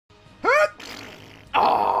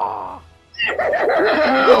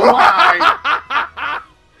Oh my!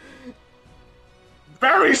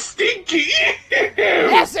 Very stinky!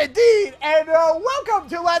 Yes, indeed! And welcome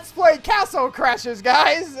to Let's Play Castle Crashers,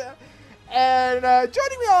 guys! And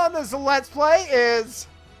joining me on this Let's Play is...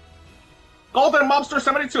 Golden Monster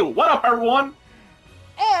 72. What up, everyone?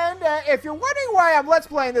 And if you're wondering why I'm Let's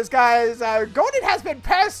Playing this, guys, GOLDԻN has been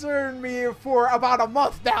pestering me for about a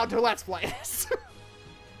month now to Let's Play this.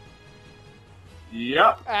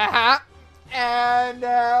 Yep. Uh-huh. And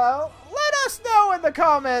let us know in the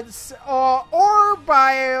comments, or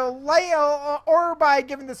by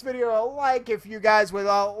giving this video a like if you guys would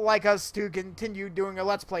like us to continue doing a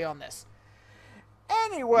Let's Play on this.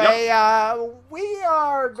 Anyway, we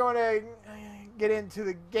are going to get into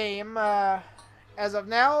the game as of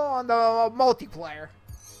now on the multiplayer.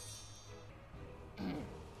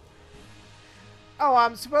 Oh,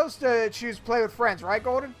 I'm supposed to choose play with friends, right,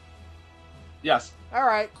 GOLDÍN? Yes. All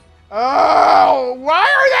right. Oh, why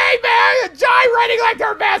are they gyrating like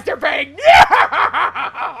they're masturbating?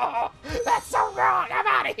 No! That's so wrong. I'm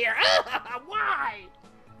out of here. Why?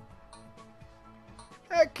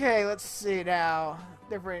 Okay, let's see now.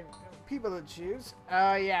 Different people to choose.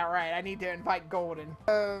 Oh, yeah, right. I need to invite GOLDÍN.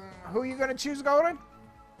 Who are you going to choose, GOLDÍN?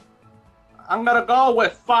 I'm gonna go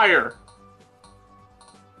with fire.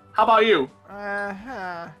 How about you?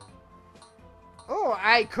 Uh-huh. Oh,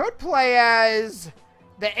 I could play as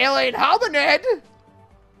the alien hominid.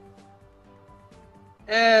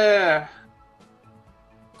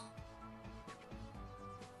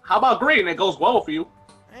 How about green? It goes well for you.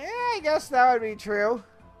 Yeah, I guess that would be true.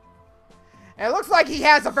 And it looks like he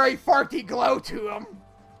has a very farty glow to him.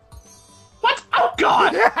 What? Oh,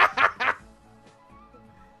 God!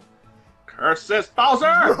 Curse this,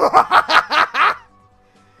 Bowser!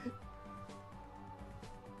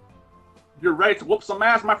 You're ready to whoop some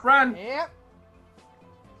ass, my friend? Yep.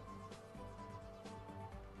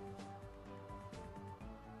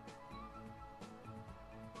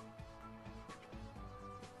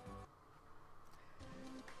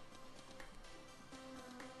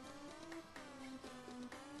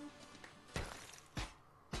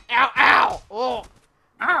 Ow, ow! Oh.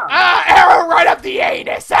 Arrow right up the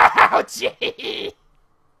anus! Ouchie!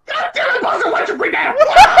 God damn it, Bowser, why'd you bring that up?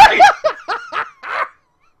 Why?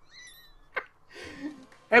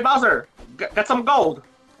 Hey, Bowser, get some gold.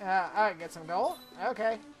 Alright, get some gold?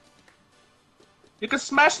 Okay. You can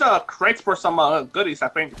smash the crates for some goodies, I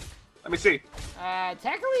think. Let me see.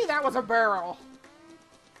 Technically that was a barrel.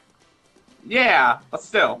 Yeah, but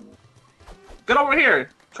still. Get over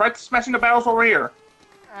here. Try smashing the barrels over here.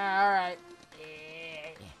 Alright.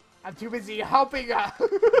 I'm too busy helping.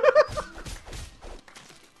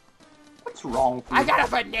 What's wrong with you? I got a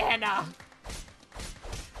banana.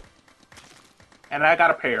 And I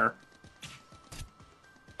got a pear.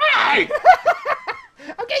 Hey!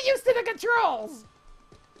 I'm getting used to the controls.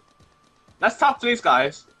 Let's talk to these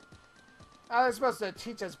guys. Oh, they're supposed to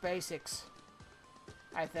teach us basics,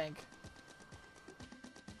 I think.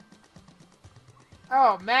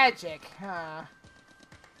 Oh, magic, huh?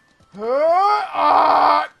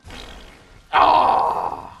 Oh!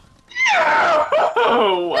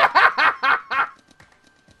 No!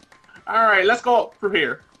 Alright, let's go through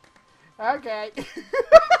here. Okay.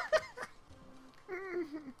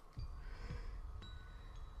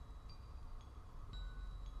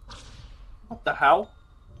 What the hell?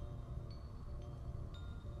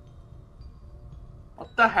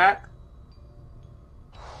 What the heck?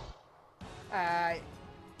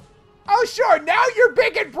 Oh, sure, now you're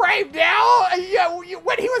big and brave now!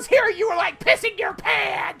 When he was here, you were like pissing your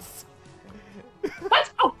pants!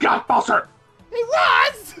 What? Oh God, Bowser! He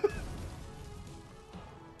was!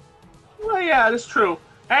 Well, yeah, that's true.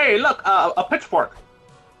 Hey, look, a pitchfork.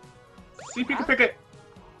 See if you can pick it.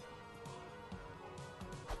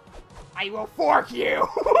 I will fork you!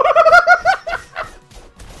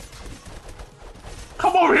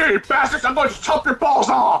 Come over here, you bastards! I'm going to chop your balls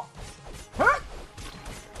off! Huh?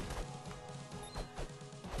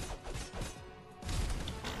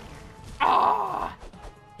 Ah!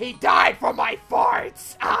 He died for my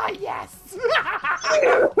farts! Ah, yes!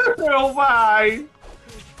 Oh my!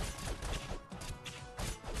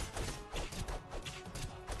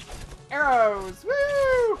 Arrows!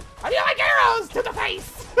 Woo! How do you like arrows to the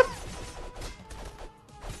face?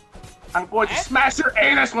 I'm going to smash your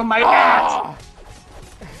anus with my hat!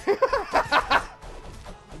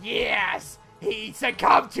 Yes! He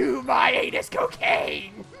succumbed to my anus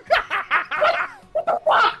cocaine! What the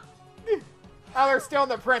fuck? Oh, they're still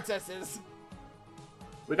the princesses.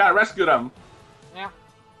 We gotta rescue them. Yeah.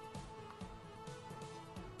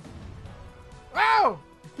 Whoa!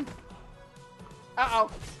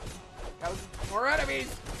 Uh-oh. More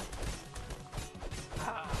enemies!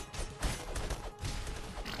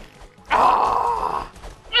 Ah!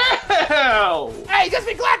 Ew! Hey, just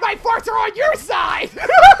be glad my farts are on your side!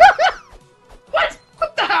 What?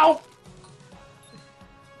 What the hell?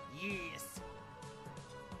 Yes.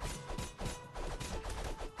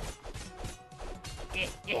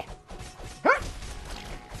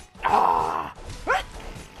 Ah!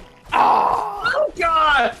 Ah! Oh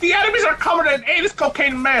god! The enemies are covered in anus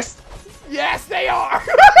cocaine mist! Yes, they are!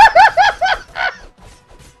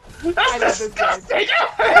 That's disgusting!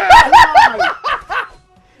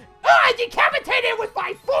 Oh, I decapitated it with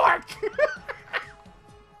my fork!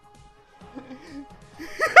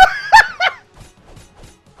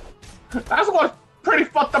 That's one pretty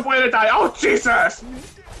fucked up way to die. Oh, Jesus!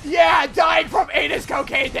 Yeah, dying from anus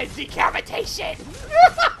cocaine and decapitation!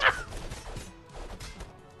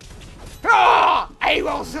 Ah! I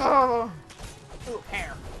will so... Ooh,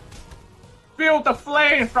 hair. Feel the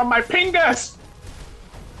flame from my pingus!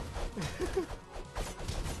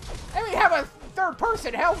 And we have a third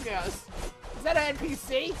person helping us. Is that an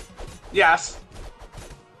NPC? Yes.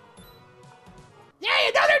 Yay,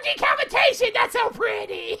 another decapitation! That's so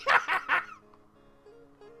pretty!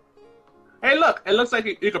 Hey, look! It looks like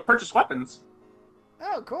you could purchase weapons.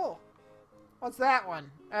 Oh, cool. What's that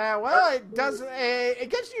one? Well, it does. It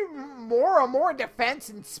gives you more defense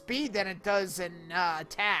and speed than it does in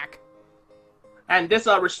attack. And this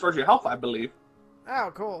restores your health, I believe.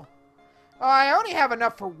 Oh, cool. I only have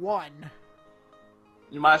enough for one.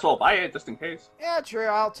 You might as well buy it just in case. Yeah, true.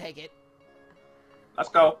 I'll take it. Let's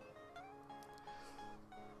go.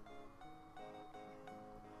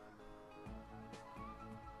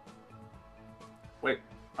 Wait,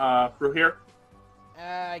 through here?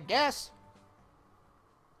 I guess.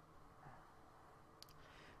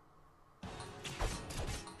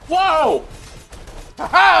 Whoa!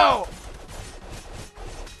 Ho-ho!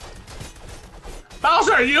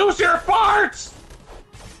 Bowser, use your farts!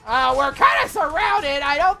 We're kind of surrounded.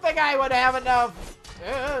 I don't think I would have enough.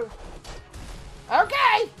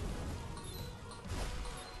 Okay.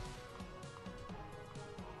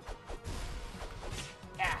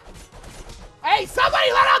 Yeah. Hey,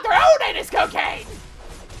 somebody let out their own anus cocaine!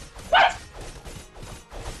 What?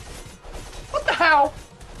 What the hell?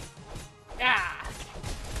 Yeah.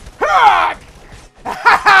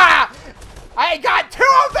 I got 2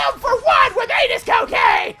 of them for 1 with anus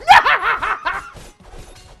cocaine!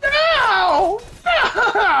 No!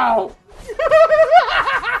 No!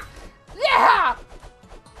 Yeah!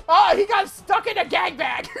 Oh, he got stuck in a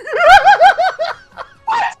gangbang!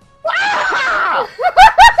 What? Ah!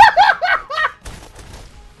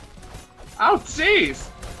 Oh, jeez!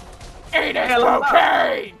 Anus Hey, level up.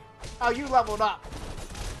 cocaine! Oh, you leveled up.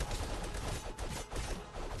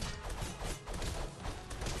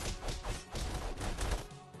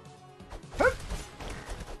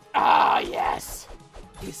 Ah, yes!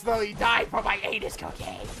 He slowly died from my anus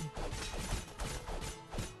cocaine.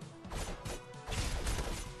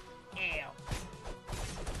 Ew.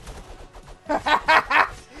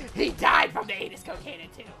 He died from the anus cocaine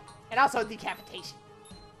too. And also decapitation.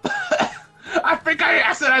 I think I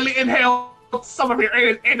accidentally inhaled some of your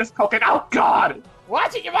anus cocaine. Oh, God!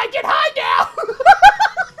 Watch it, you might get high now!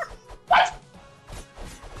 What?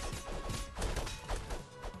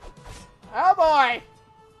 Oh boy!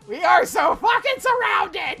 We are so fucking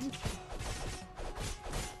surrounded!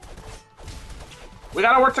 We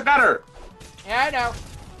gotta work together. Yeah, I know.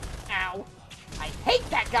 Ow. I hate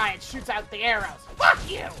that guy that shoots out the arrows. Fuck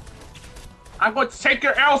you! I'm going to take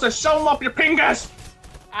your arrows and shove them up your pingus.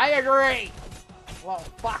 I agree. Well,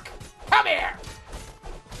 fuck. Come here!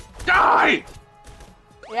 Die!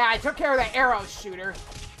 Yeah, I took care of the arrow shooter.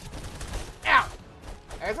 Ow!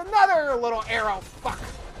 There's another little arrow fuck.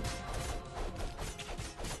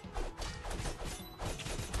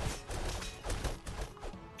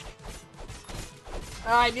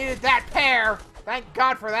 Oh, I needed that pair. Thank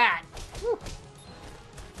God for that. Whew.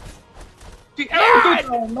 The arrows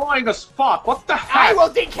are annoying as fuck. What the heck? I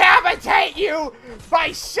will decapitate you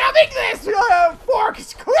by shoving this fork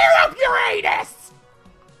clear up your anus!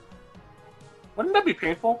 Wouldn't that be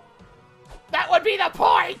painful? That would be the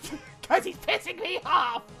point! Because he's pissing me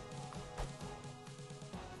off!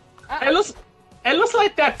 It looks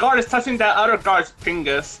like that guard is touching that other guard's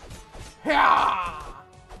pingus. Yeah.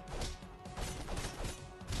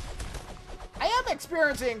 I am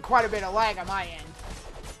experiencing quite a bit of lag on my end.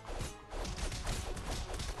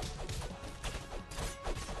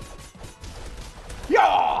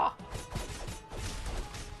 Yeah!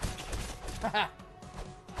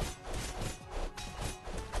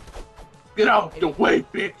 Get out of the way,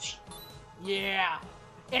 bitch! Yeah.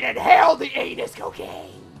 and inhale the anus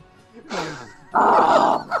cocaine.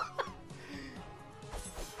 Oh.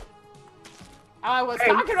 I was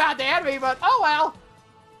talking about the enemy, but oh well.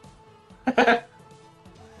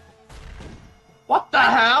 What the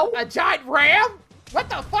hell? A giant ram? What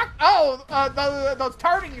the fuck? Oh, those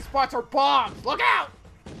targeting spots are bombs. Look out!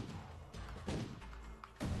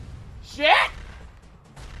 Shit!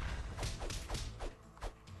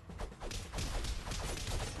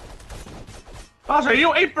 Bowser,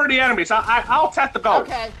 you aim for the enemies. I'll attack the goat.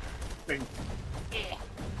 Okay. Thing. Yeah.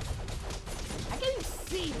 I can't even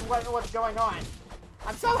see what's going on.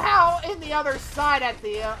 I'm somehow in the other side at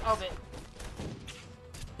the of it.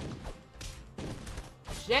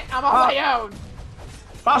 Shit, I'm on my own.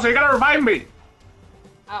 Bowser, you gotta revive me.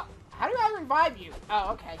 Oh, how do I revive you?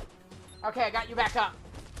 Oh, okay. Okay, I got you back up.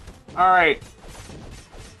 Alright.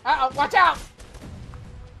 Uh-oh, watch out!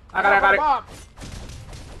 I got it. Bomb.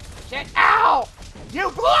 Shit, ow! You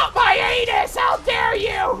blew up my anus! How dare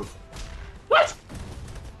you! What?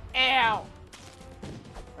 Ew.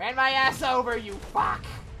 Ran my ass over, you fuck.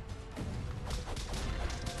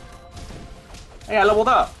 Hey, I leveled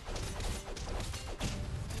up.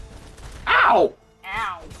 Ow!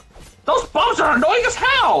 Ow. Those bombs are annoying as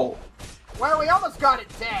hell! Well, we almost got it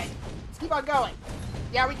dead. Let's keep on going.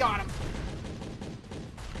 Yeah, we got him.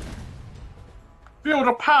 Feel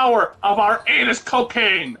the power of our anus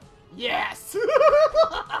cocaine! Yes! and,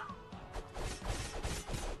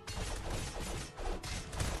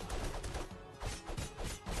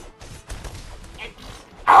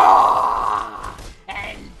 ah!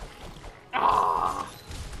 And, ah!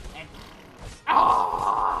 And,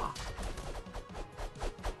 ah!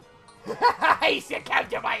 He succumbed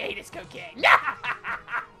to my anus cocaine!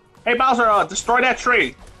 Hey Bowser, destroy that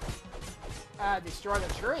tree. Destroy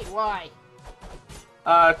the tree? Why?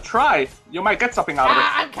 Try. You might get something out of it.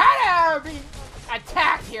 I'm kind of being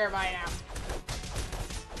attacked here by now.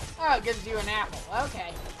 Oh, it gives you an apple.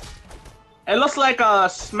 Okay. It looks like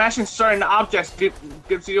smashing certain objects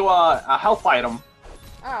gives you a health item.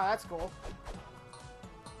 Oh, that's cool.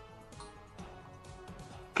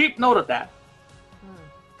 Keep note of that.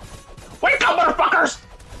 Wake up, motherfuckers!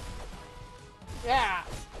 Yeah.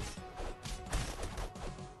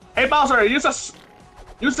 Hey Bowser, use a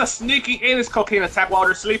sneaky anus cocaine attack while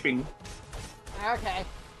they're sleeping. Okay.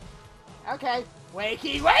 Okay.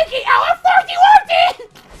 Wakey, wakey! Oh, I'm 40 working!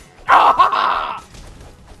 Oh!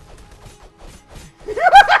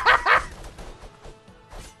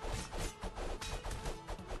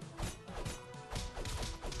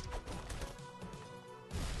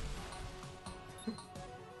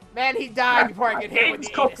 Man, he died before I could hit him with the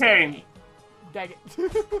cocaine. Dang it.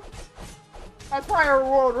 That's probably a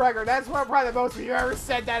world record. That's probably the most you ever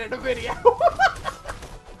said that in a video.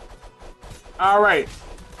 Alright.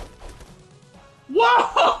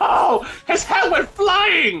 Whoa! His head went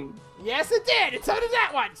flying! Yes, it did, and so did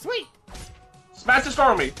that one. Sweet. Smash the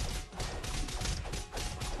stormy.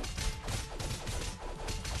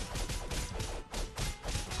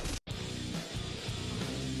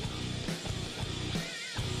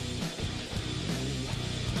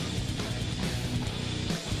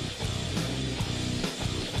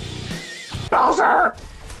 Bowser!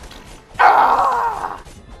 Ah!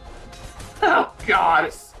 Oh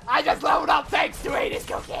God! I just leveled up thanks to anus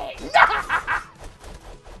cocaine.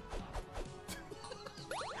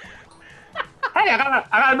 Hey, I got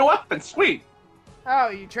a new weapon. Sweet. Oh,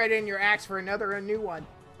 you traded in your axe for a new one.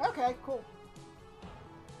 Okay, cool.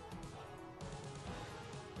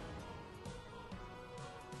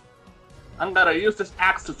 I'm gonna use this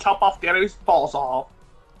axe to chop off the enemy's balls off.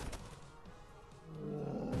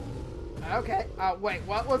 Okay. Wait,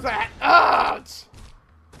 what was that? Ouch!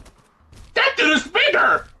 That dude is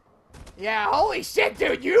bigger! Yeah, holy shit,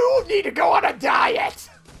 dude, you need to go on a diet!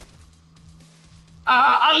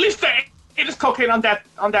 Unleash the anus cocaine on that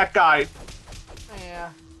guy.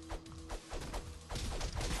 Yeah.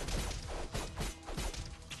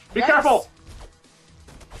 Be careful!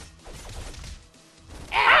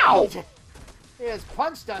 Ow! He has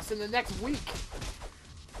punched us in the next week.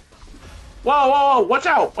 Whoa, whoa, whoa! Watch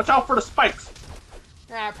out! Watch out for the spikes.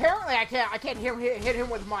 Apparently I can't hit him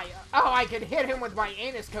with my. Oh, I can hit him with my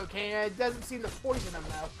anus cocaine. It doesn't seem to poison him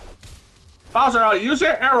though. Bowser, use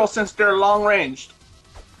your arrows since they're long ranged.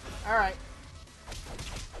 All right.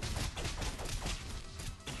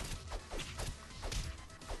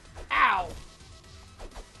 Ow.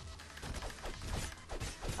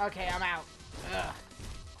 Okay, I'm out. Ugh.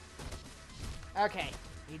 Okay,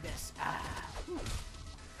 need this.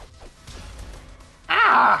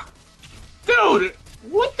 Ah! Dude!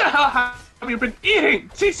 What the hell have you been eating?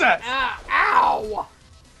 Jesus! Ow!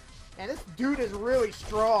 And this dude is really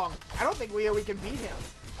strong. I don't think we can beat him.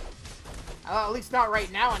 At least not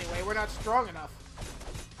right now, anyway. We're not strong enough.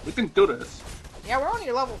 We can do this. Yeah, we're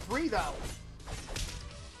only level 3, though.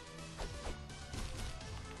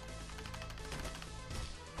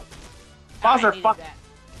 Bowser,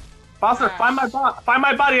 Bowser, find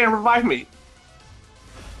my body and revive me.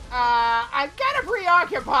 I'm kind of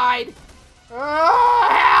preoccupied.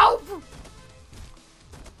 Help!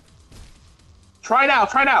 Try now,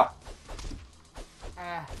 try now.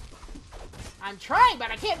 I'm trying, but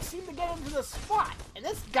I can't seem to get into the spot. And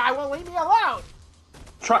this guy won't leave me alone.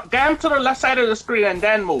 Get him to the left side of the screen and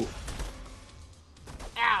then move.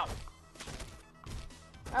 Ow.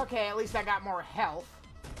 Okay, at least I got more health.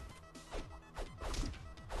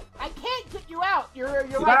 I can't get you out. You're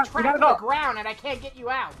like trapped to the ground, and I can't get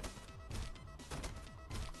you out.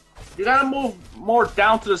 You gotta move more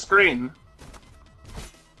down to the screen.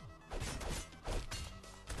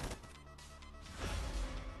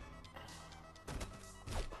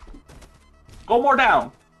 Go more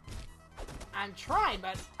down. I'm trying,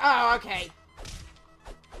 but... Oh, okay.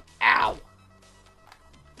 Ow!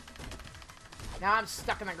 Now I'm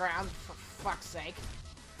stuck in the ground, for fuck's sake.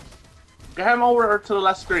 Get him over to the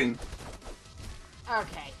left screen.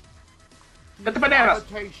 Okay. Get the bananas.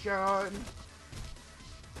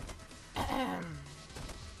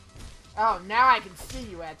 Oh, now I can see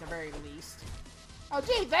you at the very least. Oh,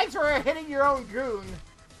 gee, thanks for hitting your own goon.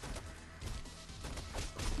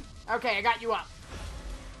 Okay, I got you up.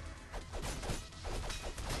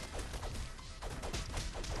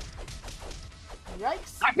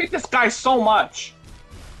 Yikes. I hate this guy so much.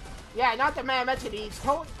 Yeah, not to mention he's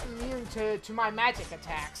totally immune to my magic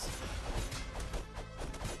attacks.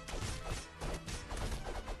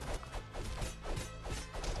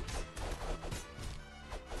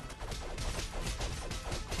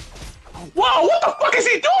 Whoa, what the fuck is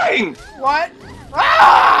he doing? What?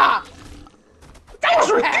 Ah! That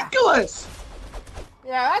was ridiculous!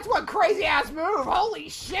 Yeah, that's one crazy ass move. Holy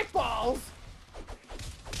shitballs!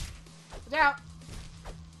 Now.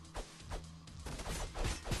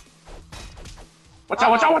 Watch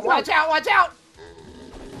out, watch out, watch out! Watch out, watch out!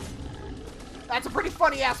 That's a pretty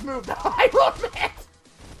funny ass move, though, I will admit.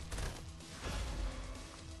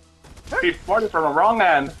 He farted from the wrong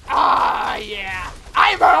end. Ah, yeah.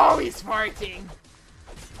 I'm always farting.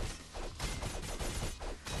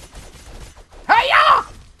 Hiya!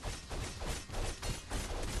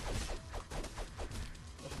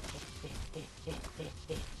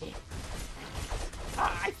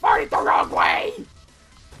 I farted the wrong way!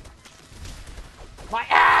 My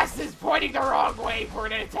ass is pointing the wrong way for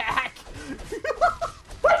an attack!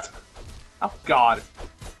 What? Oh, God.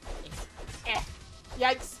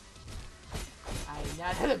 Yikes. I'm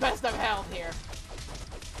not the best of health here.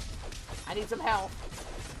 I need some health.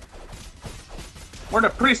 We're in a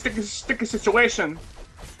pretty sticky situation.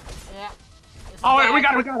 Yeah. Oh, wait, we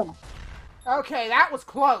got him. Okay, that was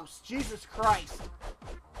close. Jesus Christ.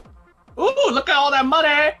 Ooh, look at all that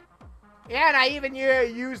money! Yeah, and I even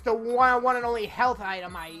used the one and only health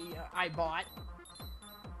item I bought.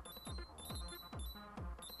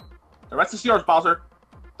 The rest is yours, Bowser.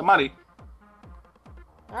 The money.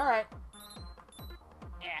 Alright.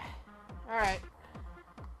 Yeah. Alright.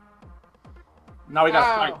 Now we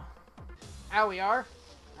gotta fight. Oh, we are?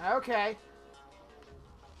 Okay.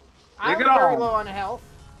 Bring I'm it very on. low on health.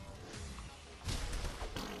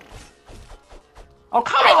 Oh,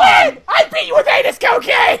 come I on! win! I beat you with anus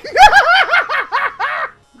cocaine!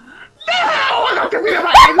 No! I don't give you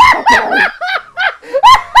my anus cocaine!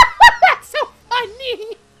 That's so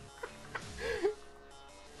funny!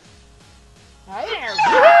 Hi there!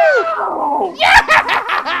 No!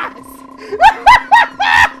 Yes!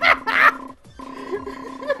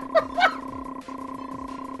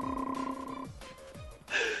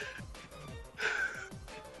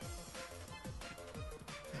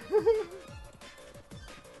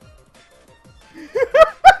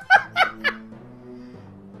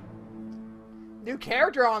 New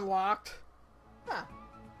character unlocked. Huh.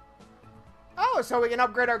 Oh, so we can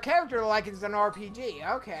upgrade our character like it's an RPG.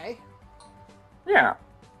 Okay. Yeah.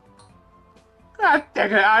 God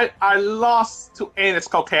dang it, I lost to anus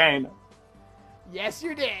cocaine. Yes,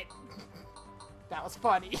 you did. That was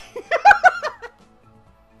funny.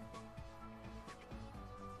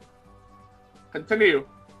 Continue.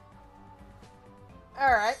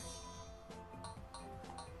 Alright.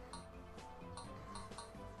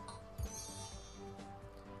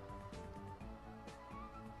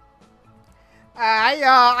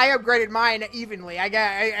 I upgraded mine evenly. I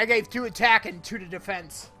gave 2 attack and 2 to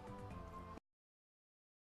defense.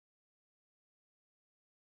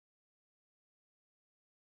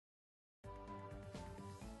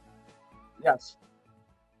 Yes.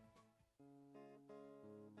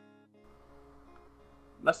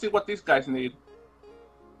 Let's see what these guys need.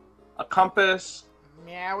 A compass.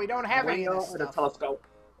 Yeah, we don't have any of this And a stuff. telescope.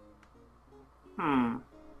 Hmm.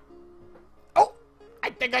 Oh! I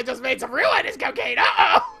think I just made some real Ennis cocaine!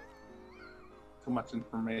 Uh-oh! Too much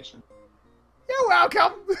information. You're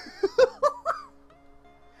welcome!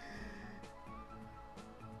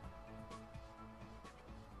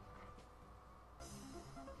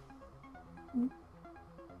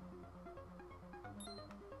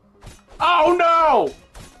 Oh no!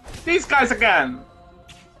 These guys again!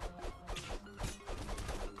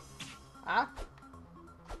 Huh?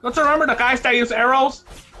 Don't you remember the guys that use arrows?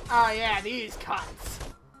 Oh yeah, these cunts.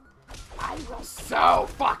 I will so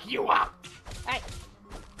fuck you up! Hey!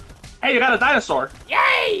 Hey, you got a dinosaur.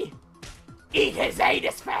 Yay! Eat his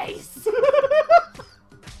anus face!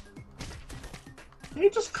 Can you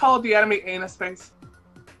just call the enemy anus face?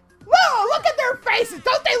 Whoa! Look at their faces!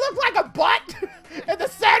 Don't they look like a butt in the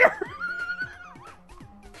center?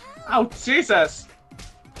 Oh, Jesus!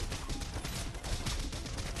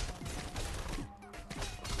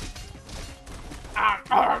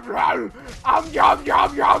 Yum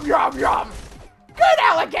yum yum yum yum! Good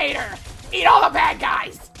alligator! Eat all the bad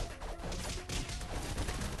guys!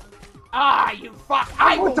 Ah, you fuck!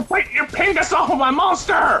 I I'm will going to bite your pingus off of my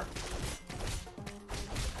monster!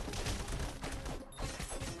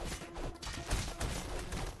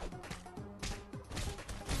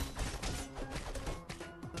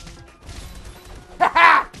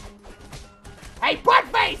 Haha! Hey,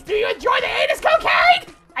 buttface! Do you enjoy the anus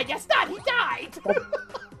cocaine? I guess not. He died.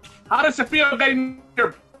 How does it feel getting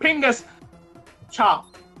your pingus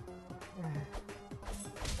chopped?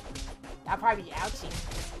 That'll probably be ouchie.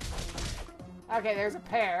 Okay, there's a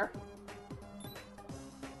pear.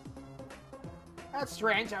 That's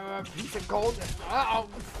strange. A piece of gold. Uh-oh.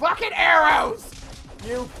 Fucking arrows!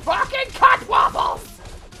 You fucking cut waffles!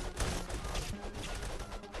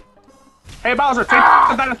 Hey, Bowser, take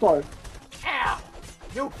the dinosaur. Ow!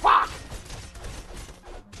 You fuck!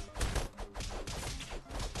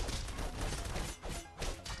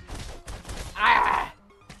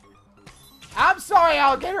 I'm sorry,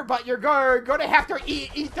 alligator, but you're gonna have to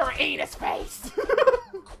eat their anus face.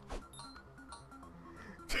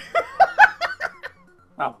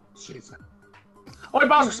 Oh, Jesus. Oh, hey,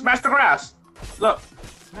 Bowser, smash the grass. Look,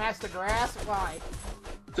 Smash the grass? Why?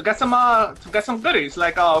 to get some goodies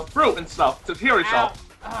like fruit and stuff to heal yourself.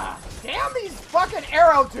 Damn these fucking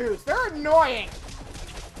arrow dudes! They're annoying.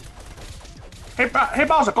 Hey,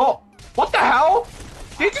 Bowser, go. What the hell?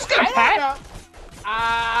 Did you just get a pet? Don't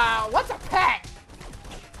know. What's a pet?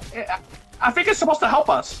 I think it's supposed to help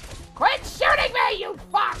us. Quit shooting me, you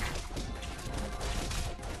fuck!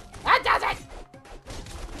 That does it!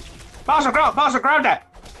 Bowser, grab that.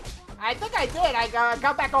 I think I did. I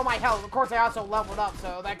got back all my health. Of course, I also leveled up,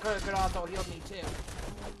 so that could also heal me too.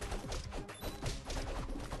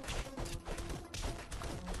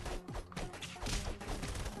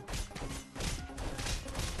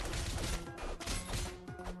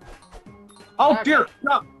 Oh Okay. dear,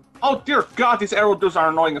 no. Oh dear God, these arrow dudes are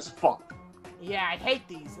annoying as fuck. Yeah, I hate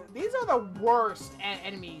these. These are the worst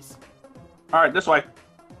enemies. All right, this way.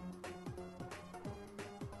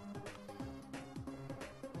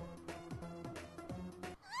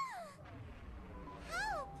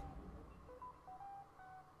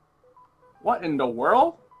 What in the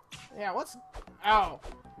world? Yeah, what's... Oh.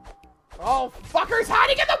 Oh, fucker's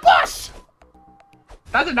hiding in the bush!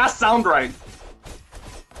 That did not sound right.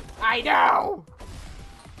 I know!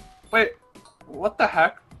 Wait, what the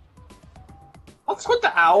heck? What's with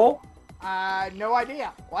the owl? No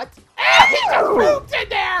idea. What? Ah, he just pooped in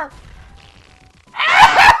there!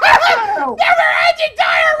 Ow! Never ending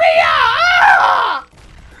diarrhea! Ah!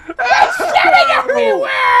 It's shitting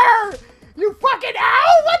everywhere! You fucking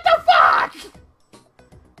owl! What the fuck?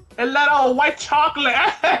 A little white chocolate.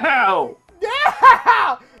 Ow!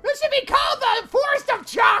 Yeah! This should be called the Forest of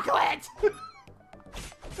Chocolate!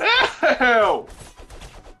 Ew!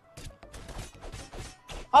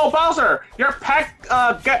 Oh, Bowser, your pet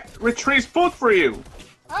retrieves food for you.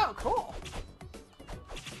 Oh, cool.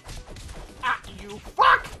 Ah, you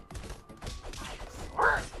fuck!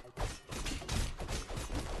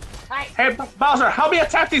 Hey. Hey, Bowser, help me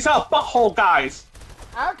attack these butthole guys.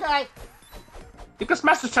 Okay. You can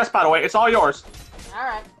smash the chest, by the way. It's all yours.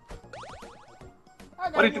 Alright.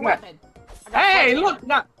 What did you get? Hey, look!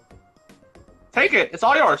 Not. Take it. It's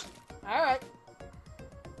all yours. Alright.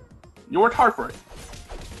 You worked hard for it.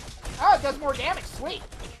 Oh, it does more damage. Sweet.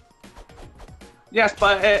 Yes,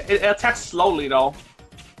 but it attacks slowly, though.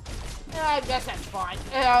 I guess that's fine.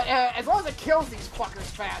 As long as it kills these fuckers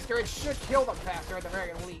faster, it should kill them faster at the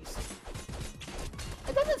very least.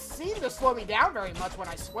 It doesn't seem to slow me down very much when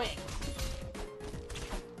I swing.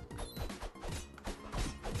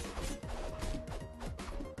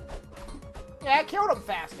 Yeah, it killed him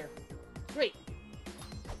faster. Sweet.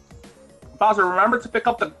 Bowser, remember to pick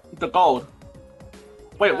up the gold.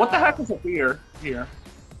 Wait, what the heck is up here?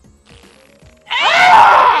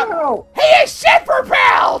 Ah! Oh! He is shit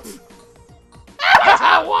propelled!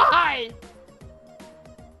 Why?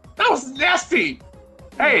 That was nasty!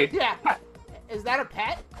 Hey! Yeah. Is that a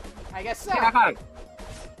pet? I guess so. Yeah, I got it.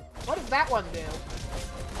 What does that one do?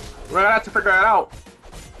 We're gonna have to figure it out.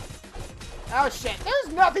 Oh shit,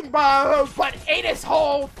 there's nothing but anus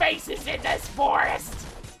hole faces in this forest!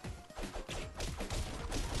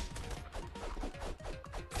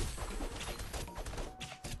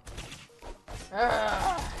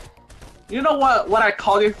 You know what I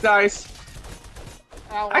call these guys?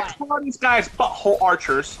 What? I call these guys butthole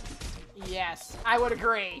archers. Yes, I would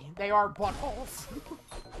agree. They are buttholes.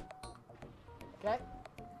 Okay.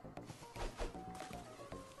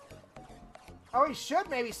 Oh, we should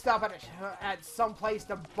maybe stop at some place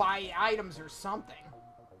to buy items or something.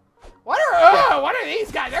 What are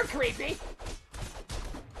these guys? They're creepy.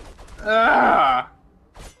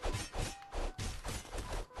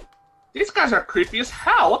 These guys are creepy as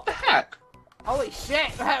hell. What the heck? Holy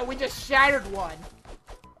shit! We just shattered one.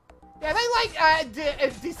 Yeah, they like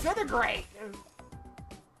disintegrate.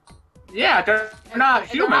 Yeah, they're not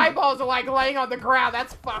human. Their eyeballs are like laying on the ground.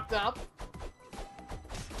 That's fucked up.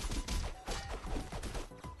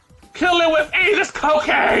 Kill it with anus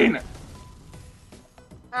cocaine!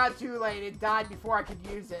 Too late. It died before I could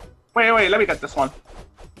use it. Wait, let me get this one.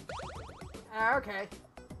 Okay.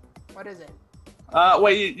 What is it?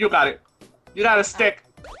 Wait, you got it. You got a stick.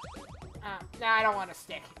 No, I don't want a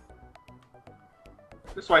stick.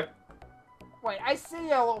 This way. Wait, I see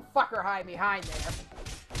a little fucker hide behind there.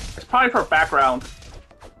 It's probably for background.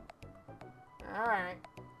 Alright.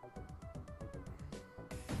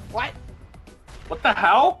 What? What the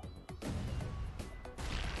hell?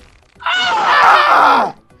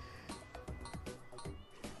 Ah!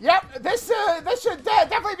 Yep, this should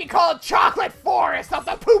definitely be called Chocolate Forest of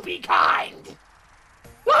the Poopy kind!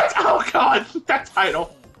 What? Oh god, that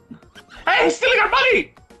title. Hey, he's stealing our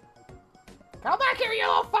money! Come back here, you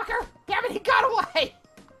little fucker! Damn it, he got away!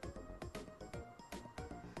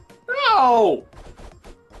 No!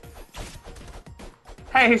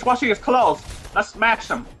 Hey, he's washing his clothes. Let's smash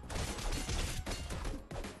him.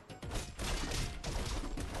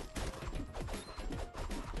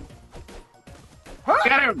 Huh?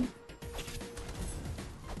 Get him!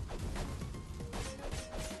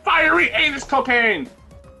 Fiery anus cocaine!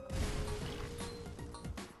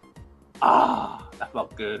 Ah, that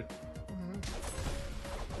felt good.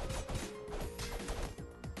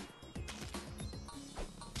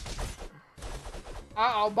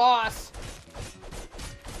 Uh-oh, boss.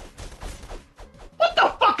 What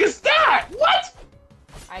the fuck is that? What?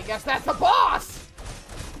 I guess that's the boss!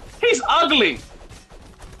 He's ugly!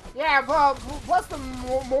 Yeah, but plus the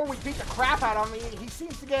more we beat the crap out of him, he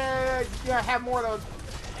seems to have more of those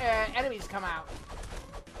enemies come out.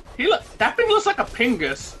 That thing looks like a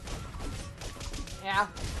pingus. Yeah.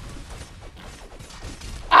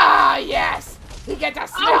 Ah, yes! He gets to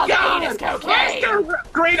smell the anus cocaine! Why is there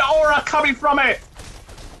great aura coming from it?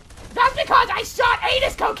 That's because I shot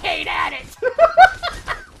anus cocaine at it!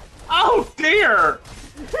 Oh dear!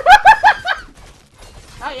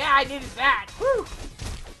 Oh yeah, I needed that. Whew.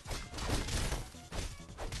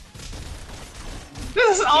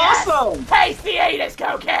 This is awesome! Taste the anus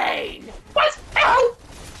cocaine! What? Ow!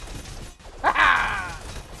 Haha!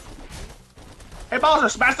 Hey Bowser,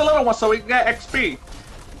 smash the little one so we can get XP.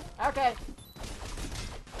 Okay.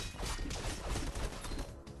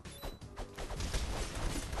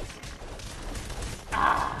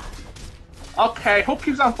 Ah. Okay, who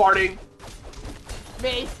keeps on farting?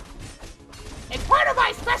 Me. It's part of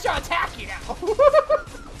my special attack, you know.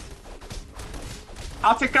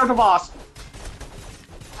 I'll take care of the boss.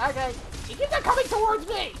 Okay. He keeps on coming towards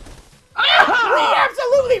me. Ah! We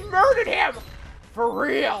absolutely murdered him. For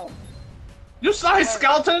real. You saw his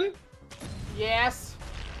skeleton? Yes.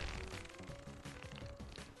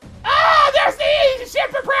 Ah, there's the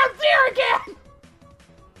ship for brown deer again.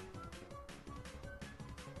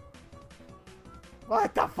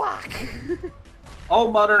 What the fuck?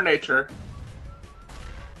 Oh, Mother Nature.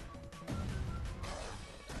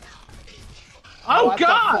 Oh, What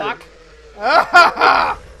God! the fuck?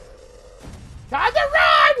 Time to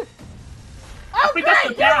run! Oh, think that's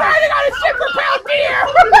great! the You're gas. riding on a ship-propelled deer!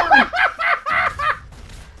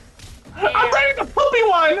 I'm ready the poopy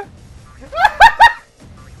one!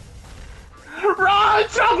 Run,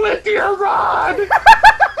 chocolate dear, run!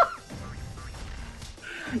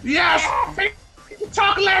 Yes! Take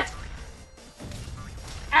chocolate!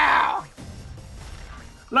 Ow!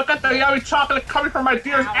 Look at the yummy chocolate coming from my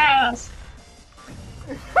dear's ass!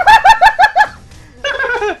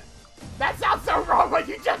 That sounds so wrong what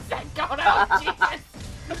you just said, Kono! Jesus!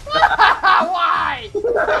 Why?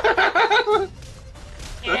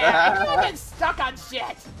 Yeah, I can't get stuck on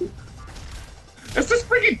shit! It's just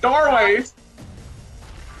freaking doorways!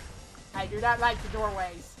 I do not like the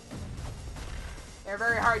doorways. They're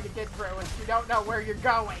very hard to get through if you don't know where you're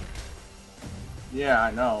going. Yeah,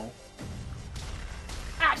 I know.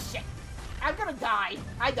 Ah, shit! I'm gonna die.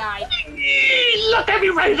 I died. Look at me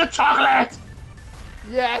ready the chocolate!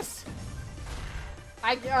 Yes!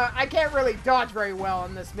 I can't really dodge very well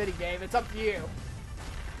in this minigame. It's up to you.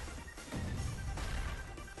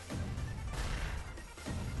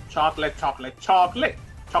 Chocolate, chocolate, chocolate!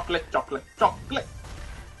 Chocolate, chocolate, chocolate!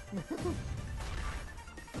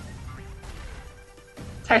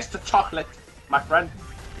 Taste the chocolate, my friend.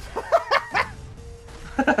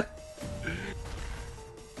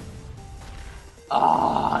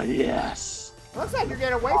 Ah, yes. Looks like you're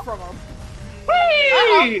getting away from him.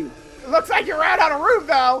 Whee! Looks like you ran out of room,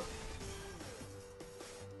 though.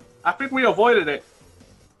 I think we avoided it.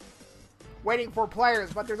 Waiting for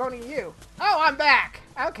players, but there's only you. Oh, I'm back.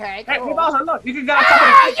 Okay, Hey, cool. Bowser, look, you can get on top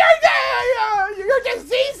of the... You're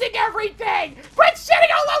diseasing everything! Quit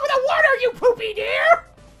shitting all over the water, you poopy dear!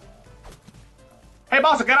 Hey,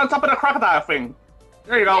 Bowser, get on top of the crocodile thing.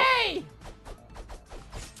 There you go. Hey!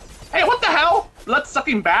 Hey, what the hell?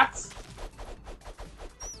 Blood-sucking bats?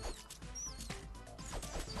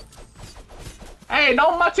 Hey,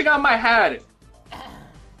 no munching on my head.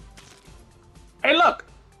 Hey, look.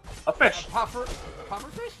 A fish.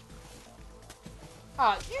 Pufferfish?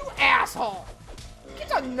 You asshole! You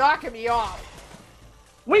keep on knocking me off.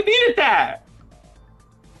 We needed that.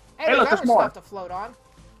 Hey, look, there's there's more. stuff to float on.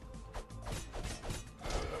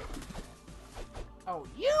 Oh,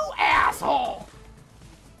 you asshole!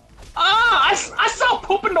 Ah, I saw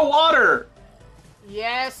poop in the water.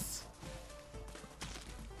 Yes.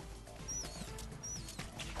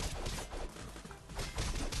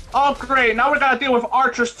 Oh, great. Now we gotta deal with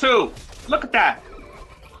archers, too. Look at that.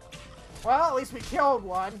 Well, at least we killed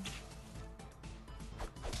one.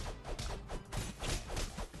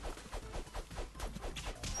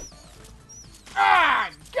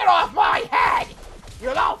 Ah! Get off my head! You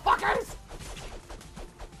little fuckers!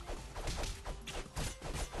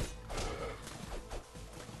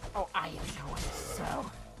 Oh, I am going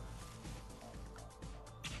so.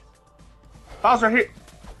 Bowser, here.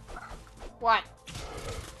 What?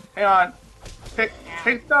 Hang on. Take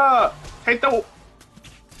the...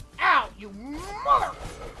 Ow, you mother!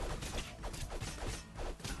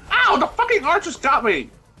 Ow, the fucking archers got me.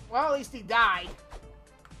 Well, at least he died.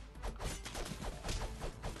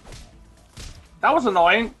 That was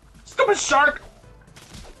annoying. Stupid shark.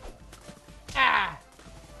 Ah.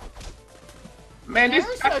 Man, these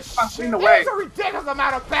There's bats are clean away. There's a ridiculous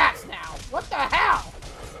amount of bats now. What the hell?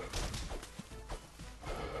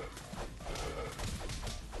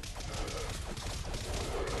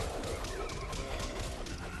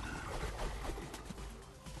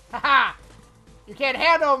 Haha! You can't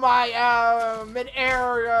handle my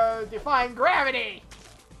mid-air defying gravity.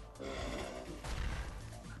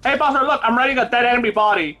 Hey, Bowser, look, I'm riding a dead enemy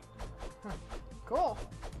body. Cool.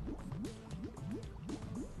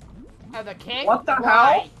 And the king? What the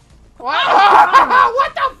Why? hell? What?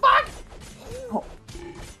 What the fuck?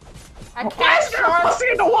 I Why can't is there a pussy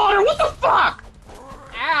in the water? What the fuck?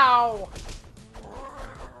 Ow!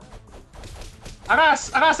 I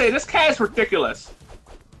gotta say, this cat is ridiculous.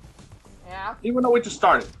 Yeah? Even though we just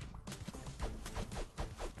started.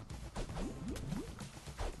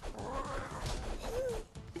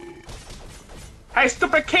 Hey,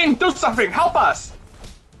 stupid king, do something! Help us!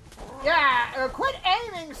 Yeah, quit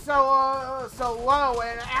aiming so low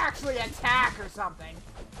and actually attack or something.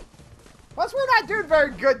 Plus, we're not doing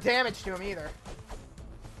very good damage to him either.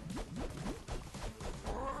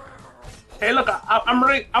 Hey, look,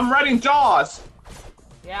 I'm riding Jaws.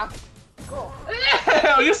 Yeah? Cool.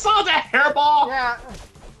 Ew, you saw that hairball? Yeah.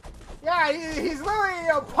 Yeah, he's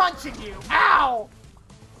literally punching you. Ow!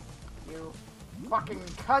 You fucking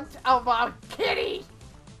cunt of a kitty!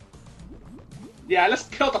 Yeah, let's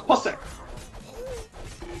kill the pussy.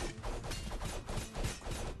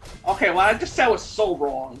 Okay, what I just said was so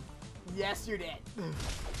wrong. Yes, you did.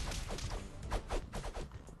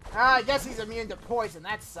 I guess he's immune to poison.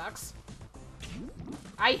 That sucks.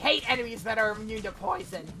 I hate enemies that are immune to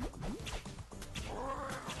poison.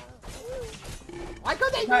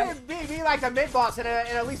 need to be like the mid-boss and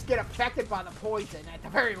at least get affected by the poison, at the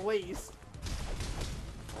very least.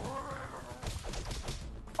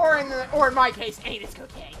 Or in my case, anus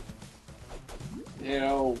cocaine.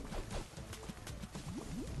 Ew.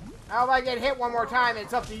 How if I get hit one more time,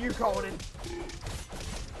 it's up to you, GOLDIN.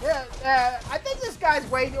 Yeah, I think this guy's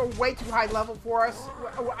way too high level for us.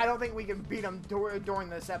 I don't think we can beat him during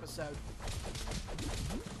this episode.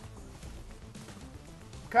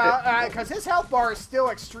 Because his health bar is still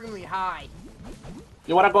extremely high.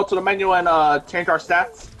 You want to go to the menu and change our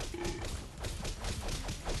stats?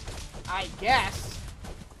 I guess.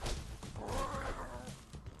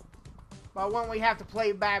 But won't we have to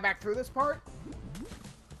play back through this part?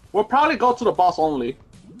 We'll probably go to the boss only.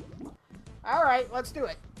 Alright, let's do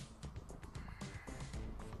it.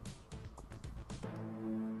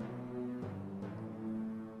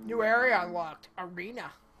 New area unlocked.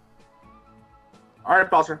 Arena. Alright,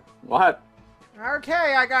 Bowser. Go ahead.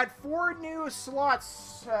 Okay, I got 4 new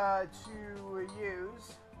slots to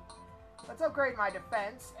use. Let's upgrade my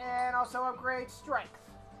defense and also upgrade strength.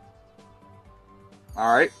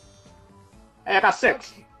 Alright. Hey, I got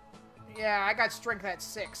 6. Okay. Yeah, I got strength at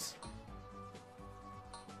 6.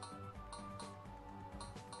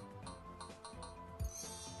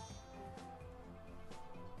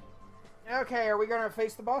 Okay, are we gonna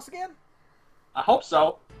face the boss again? I hope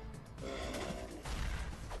so.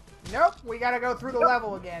 Nope, we gotta go through the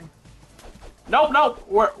level again. Nope.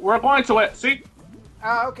 We're going to it. See?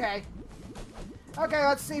 Oh, okay. Okay,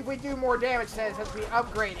 let's see if we do more damage since we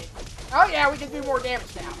upgrade it. Oh yeah, we can do more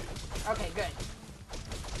damage now. Okay, good.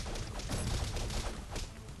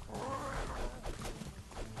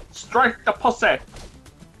 Strike the pussy.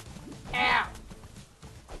 Ow!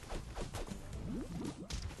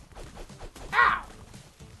 Ow!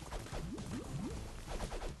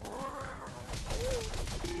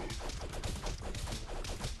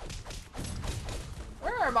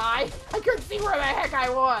 Where am I? I couldn't see where the heck I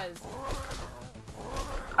was.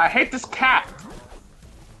 I hate this cat.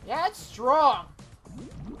 Yeah, it's strong.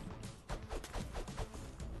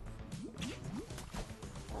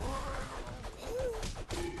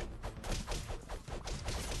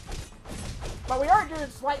 But we are doing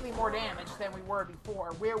slightly more damage than we were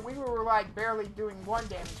before. We were like barely doing 1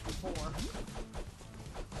 damage before.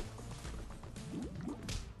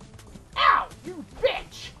 Ow! You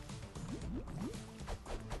bitch!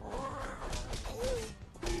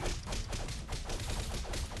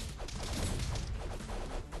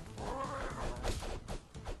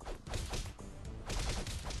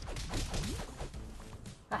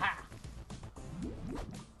 Haha.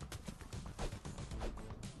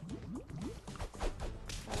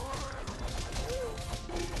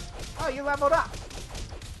 Oh, you leveled up.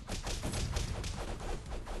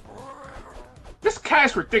 This cat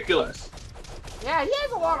is ridiculous. Yeah, he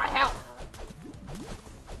has a lot of health.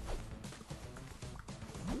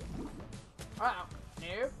 Uh-oh.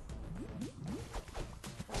 Nope.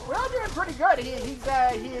 We're all doing pretty good. He's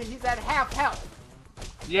at half health.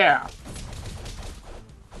 Yeah.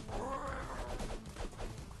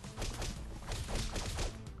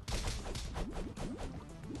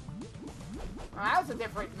 Well, that was a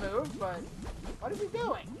different move, but what is he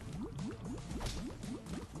doing?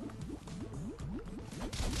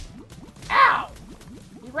 Ow!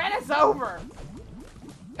 He ran us over.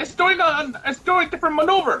 It's doing different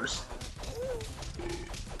maneuvers.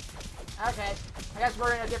 Okay, I guess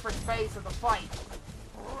we're in a different phase of the fight.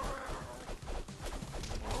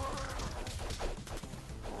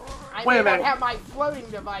 Wait a don't minute. have my floating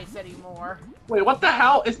device anymore. Wait, what the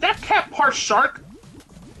hell? Is that cat part shark?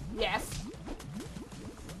 Yes.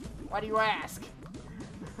 Why do you ask?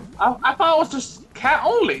 I thought it was just cat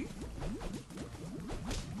only.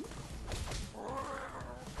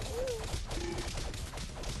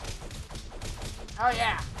 Oh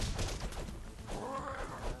yeah.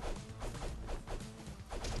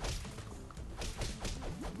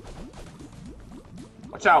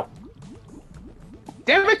 Watch out.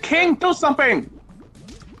 David King, do something!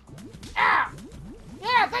 Ah!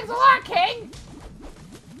 Yeah, thanks a lot, King!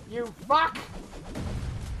 You fuck!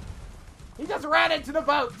 He just ran into the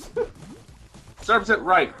boat! Serves it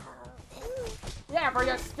right. Yeah, for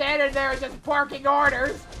just standing there and just barking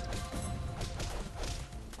orders!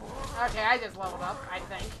 Okay, I just leveled up, I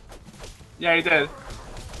think. Yeah, he did.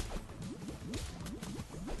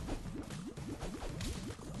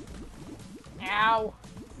 Ow!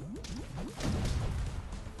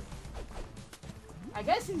 I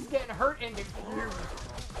guess he's getting hurt and confused.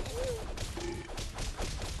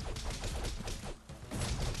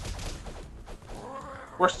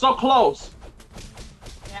 We're so close.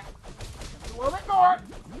 Yeah. Just a little bit more.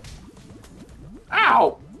 Ow!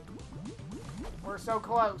 Ow! We're so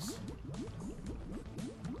close.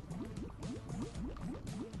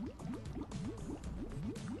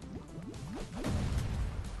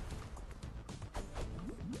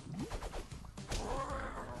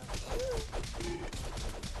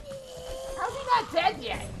 How's he not dead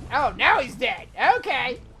yet? Oh, now he's dead.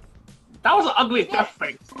 Okay. That was an ugly death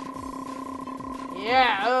face.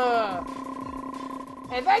 Yeah,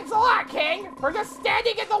 And thanks a lot, King, for just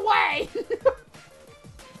standing in the way!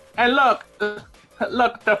 And look,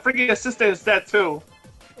 look, the freaking assistant is dead too.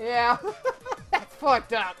 Yeah, that's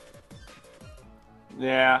fucked up.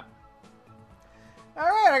 Yeah.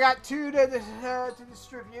 Alright, I got 2 to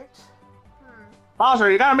distribute.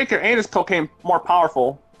 Bowser, you gotta make your anus cocaine more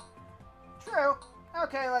powerful. True.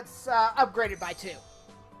 Okay, let's upgrade it by 2.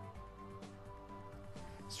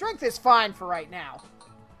 Strength is fine for right now.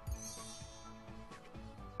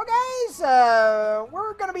 Well, guys,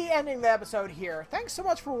 we're going to be ending the episode here. Thanks so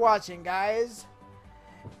much for watching, guys.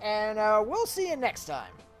 And we'll see you next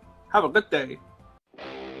time. Have a good day.